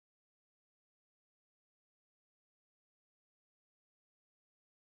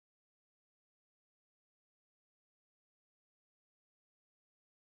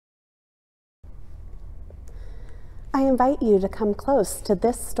I invite you to come close to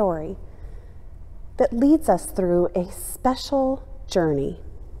this story that leads us through a special journey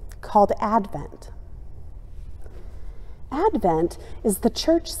called Advent. Advent is the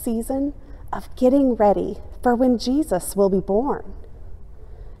church season of getting ready for when Jesus will be born.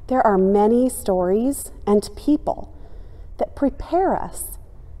 There are many stories and people that prepare us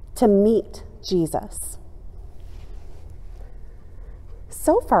to meet Jesus.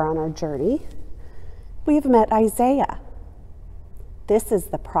 So far on our journey, we've met Isaiah. This is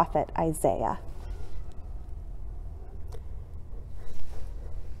the prophet Isaiah.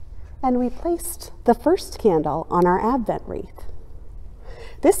 And we placed the first candle on our Advent wreath.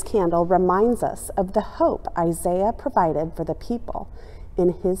 This candle reminds us of the hope Isaiah provided for the people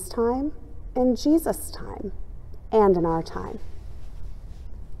in his time, in Jesus' time, and in our time.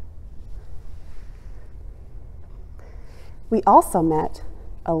 We also met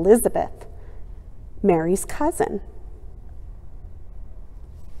Elizabeth, Mary's cousin.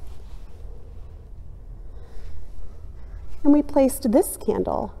 And we placed this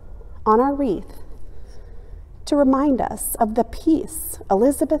candle on our wreath to remind us of the peace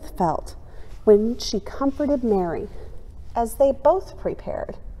Elizabeth felt when she comforted Mary as they both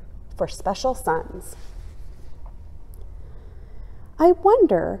prepared for special sons. I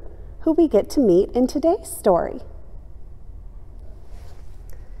wonder who we get to meet in today's story.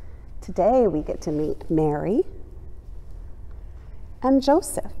 Today we get to meet Mary and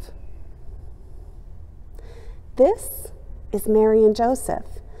Joseph. This is Mary and Joseph.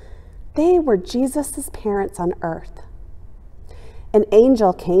 They were Jesus' parents on earth. An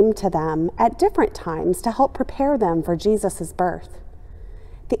angel came to them at different times to help prepare them for Jesus' birth.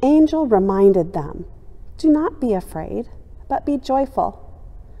 The angel reminded them, "Do not be afraid, but be joyful."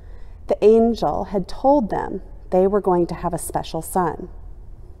 The angel had told them they were going to have a special son.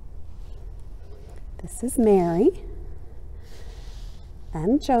 This is Mary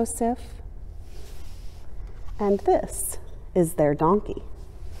and Joseph, and this is their donkey.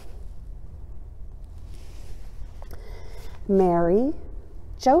 Mary,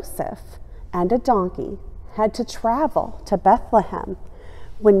 Joseph, and a donkey had to travel to Bethlehem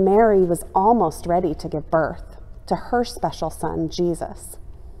when Mary was almost ready to give birth to her special son, Jesus.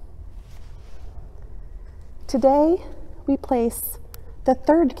 Today, we place the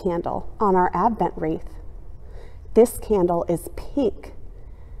third candle on our Advent wreath. This candle is pink,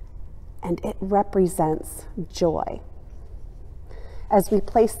 and it represents joy. As we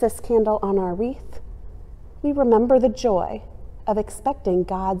place this candle on our wreath, we remember the joy of expecting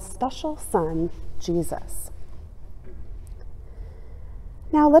God's special son, Jesus.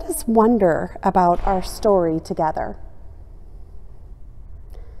 Now let us wonder about our story together.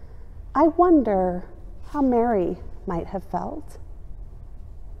 I wonder how Mary might have felt.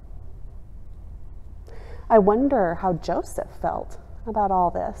 I wonder how Joseph felt about all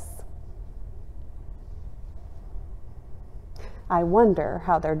this. I wonder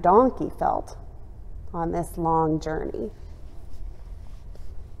how their donkey felt on this long journey.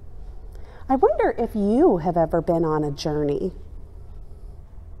 I wonder if you have ever been on a journey.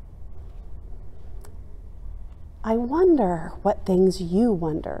 I wonder what things you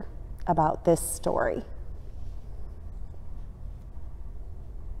wonder about this story.